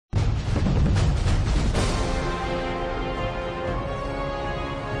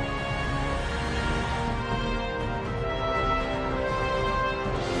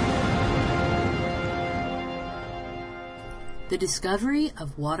The discovery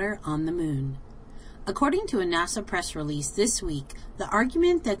of water on the moon. According to a NASA press release this week, the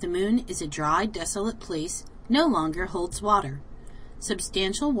argument that the moon is a dry, desolate place no longer holds water.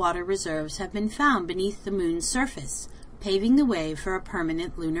 Substantial water reserves have been found beneath the moon's surface, paving the way for a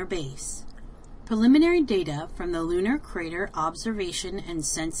permanent lunar base. Preliminary data from the Lunar Crater Observation and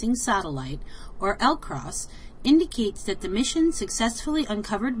Sensing Satellite, or LCROSS, indicates that the mission successfully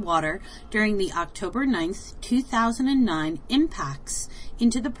uncovered water during the October 9, 2009 impacts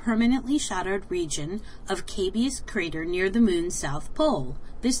into the permanently shadowed region of Cabeus Crater near the moon's south pole.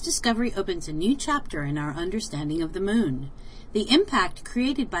 This discovery opens a new chapter in our understanding of the moon. The impact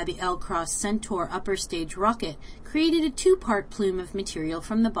created by the LCROSS Centaur upper stage rocket created a two-part plume of material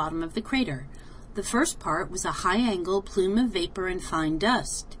from the bottom of the crater. The first part was a high-angle plume of vapor and fine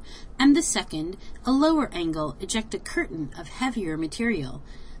dust, and the second, a lower-angle ejecta curtain of heavier material.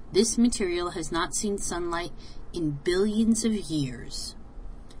 This material has not seen sunlight in billions of years.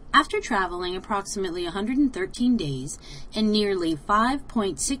 After traveling approximately 113 days and nearly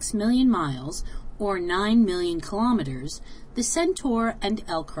 5.6 million miles, or 9 million kilometers, the Centaur and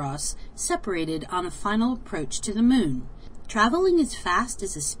LCROSS separated on a final approach to the moon. Traveling as fast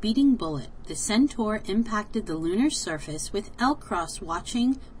as a speeding bullet, the Centaur impacted the lunar surface with LCROSS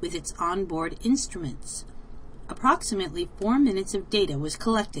watching with its onboard instruments. Approximately 4 minutes of data was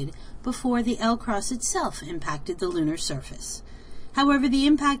collected before the LCROSS itself impacted the lunar surface. However, the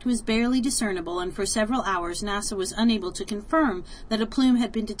impact was barely discernible, and for several hours NASA was unable to confirm that a plume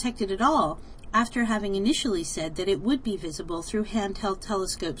had been detected at all, after having initially said that it would be visible through handheld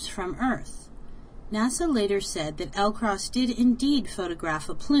telescopes from Earth. NASA later said that LCROSS did indeed photograph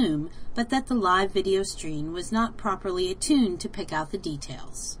a plume, but that the live video stream was not properly attuned to pick out the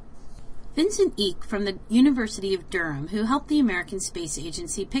details. Vincent Eek from the University of Durham, who helped the American Space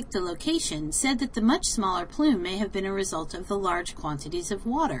Agency pick the location, said that the much smaller plume may have been a result of the large quantities of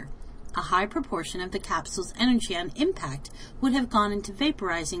water. A high proportion of the capsule's energy on impact would have gone into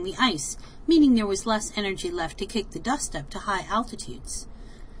vaporizing the ice, meaning there was less energy left to kick the dust up to high altitudes.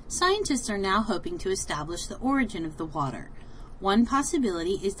 Scientists are now hoping to establish the origin of the water. One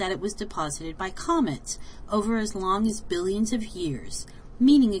possibility is that it was deposited by comets over as long as billions of years,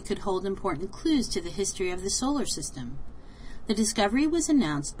 meaning it could hold important clues to the history of the solar system. The discovery was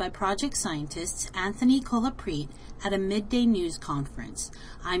announced by project scientists Anthony Colapret at a midday news conference.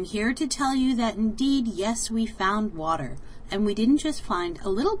 "I'm here to tell you that indeed, yes, we found water, and we didn't just find a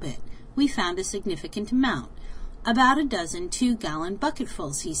little bit, we found a significant amount. About a dozen 2-gallon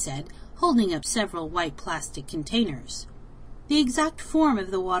bucketfuls," he said, holding up several white plastic containers. The exact form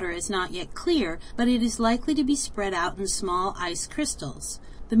of the water is not yet clear, but it is likely to be spread out in small ice crystals.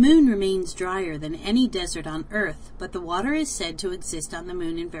 The moon remains drier than any desert on Earth, but the water is said to exist on the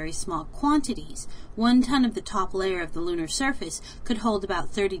moon in very small quantities. 1 ton of the top layer of the lunar surface could hold about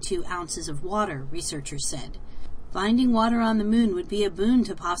 32 ounces of water, researchers said. Finding water on the moon would be a boon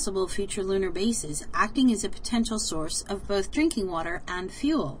to possible future lunar bases, acting as a potential source of both drinking water and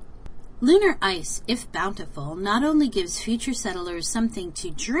fuel. Lunar ice, if bountiful, not only gives future settlers something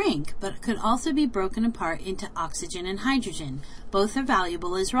to drink, but could also be broken apart into oxygen and hydrogen. Both are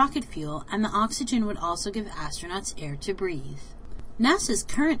valuable as rocket fuel, and the oxygen would also give astronauts air to breathe. NASA's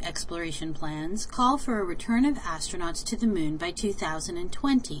current exploration plans call for a return of astronauts to the moon by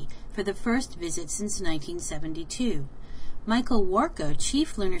 2020 for the first visit since 1972. Michael Warko,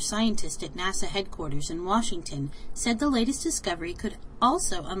 chief lunar scientist at NASA headquarters in Washington, said the latest discovery could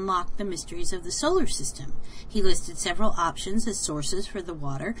also unlock the mysteries of the solar system. He listed several options as sources for the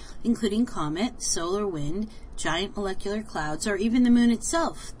water, including comet, solar wind, giant molecular clouds, or even the moon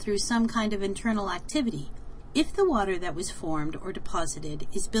itself through some kind of internal activity. If the water that was formed or deposited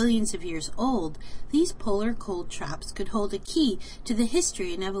is billions of years old, these polar cold traps could hold a key to the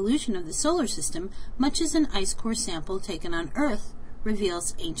history and evolution of the solar system, much as an ice core sample taken on Earth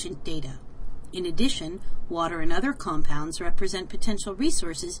reveals ancient data. In addition, water and other compounds represent potential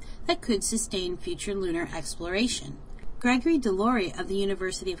resources that could sustain future lunar exploration. Gregory Delory of the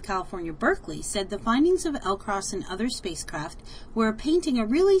University of California, Berkeley, said the findings of LCROSS and other spacecraft were painting a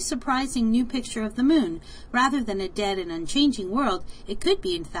really surprising new picture of the moon. Rather than a dead and unchanging world, it could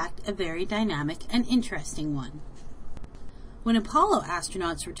be, in fact, a very dynamic and interesting one. When Apollo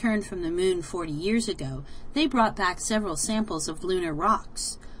astronauts returned from the moon 40 years ago, they brought back several samples of lunar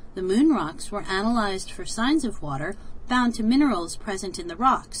rocks. The moon rocks were analyzed for signs of water found to minerals present in the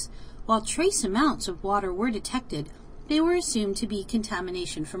rocks. While trace amounts of water were detected, they were assumed to be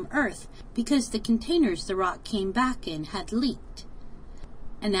contamination from Earth because the containers the rock came back in had leaked.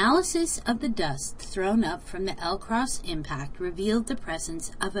 Analysis of the dust thrown up from the LCROSS impact revealed the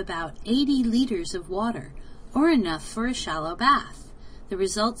presence of about 80 liters of water, or enough for a shallow bath. The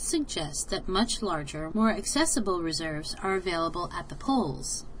results suggest that much larger, more accessible reserves are available at the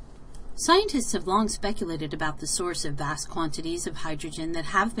poles. Scientists have long speculated about the source of vast quantities of hydrogen that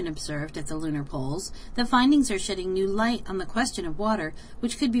have been observed at the lunar poles. The findings are shedding new light on the question of water,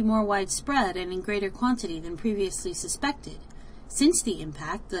 which could be more widespread and in greater quantity than previously suspected. Since the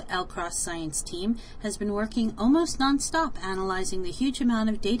impact, the L-Cross science team has been working almost non-stop analyzing the huge amount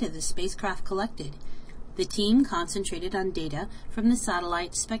of data the spacecraft collected. The team concentrated on data from the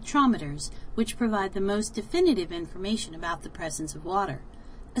satellite spectrometers, which provide the most definitive information about the presence of water.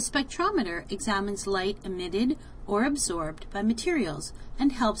 A spectrometer examines light emitted or absorbed by materials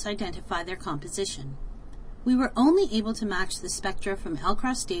and helps identify their composition. We were only able to match the spectra from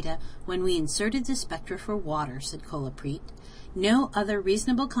L-Cross data when we inserted the spectra for water, said Kolaprit. No other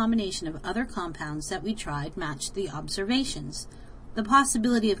reasonable combination of other compounds that we tried matched the observations. The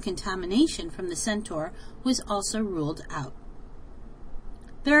possibility of contamination from the Centaur was also ruled out.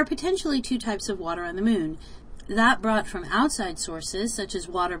 There are potentially two types of water on the Moon: that brought from outside sources, such as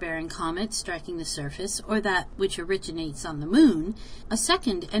water-bearing comets striking the surface, or that which originates on the Moon. A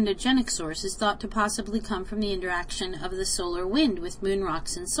second endogenic source is thought to possibly come from the interaction of the solar wind with Moon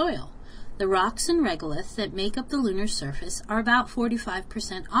rocks and soil. The rocks and regolith that make up the lunar surface are about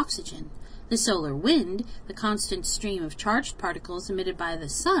 45% oxygen. The solar wind, the constant stream of charged particles emitted by the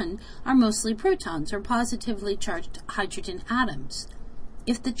Sun, are mostly protons or positively charged hydrogen atoms.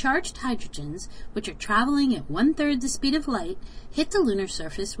 If the charged hydrogens, which are traveling at 1/3 the speed of light, hit the lunar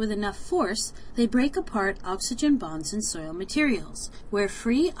surface with enough force, they break apart oxygen bonds in soil materials. Where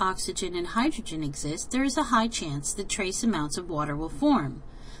free oxygen and hydrogen exist, there is a high chance that trace amounts of water will form.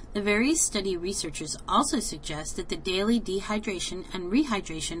 The various study researchers also suggest that the daily dehydration and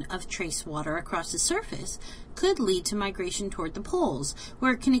rehydration of trace water across the surface could lead to migration toward the poles,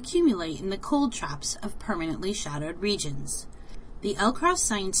 where it can accumulate in the cold traps of permanently shadowed regions. The L-Cross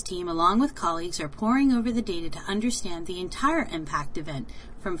science team, along with colleagues, are poring over the data to understand the entire impact event,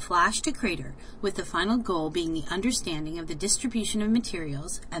 from flash to crater, with the final goal being the understanding of the distribution of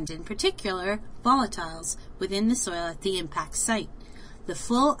materials, and in particular, volatiles, within the soil at the impact site. The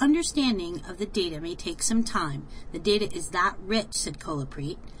full understanding of the data may take some time. The data is that rich, said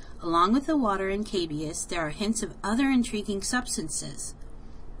Kolaprit. Along with the water in Cabeus, there are hints of other intriguing substances.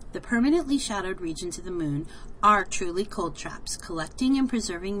 The permanently shadowed regions of the Moon are truly cold traps, collecting and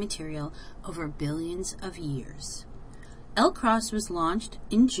preserving material over billions of years. L-Cross was launched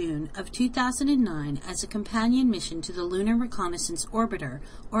in June of 2009 as a companion mission to the Lunar Reconnaissance Orbiter,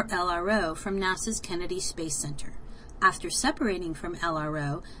 or LRO, from NASA's Kennedy Space Center. After separating from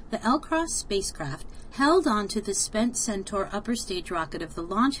LRO, the L-Cross spacecraft held on to the spent Centaur upper stage rocket of the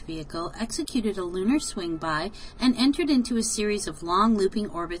launch vehicle, executed a lunar swing-by, and entered into a series of long looping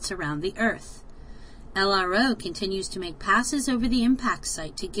orbits around the Earth. LRO continues to make passes over the impact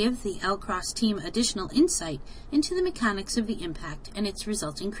site to give the L-Cross team additional insight into the mechanics of the impact and its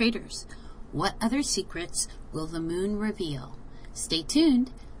resulting craters. What other secrets will the Moon reveal? Stay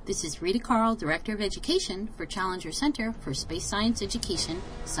tuned. This is Rita Carl, Director of Education for Challenger Center for Space Science Education,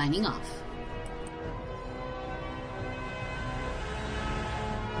 signing off.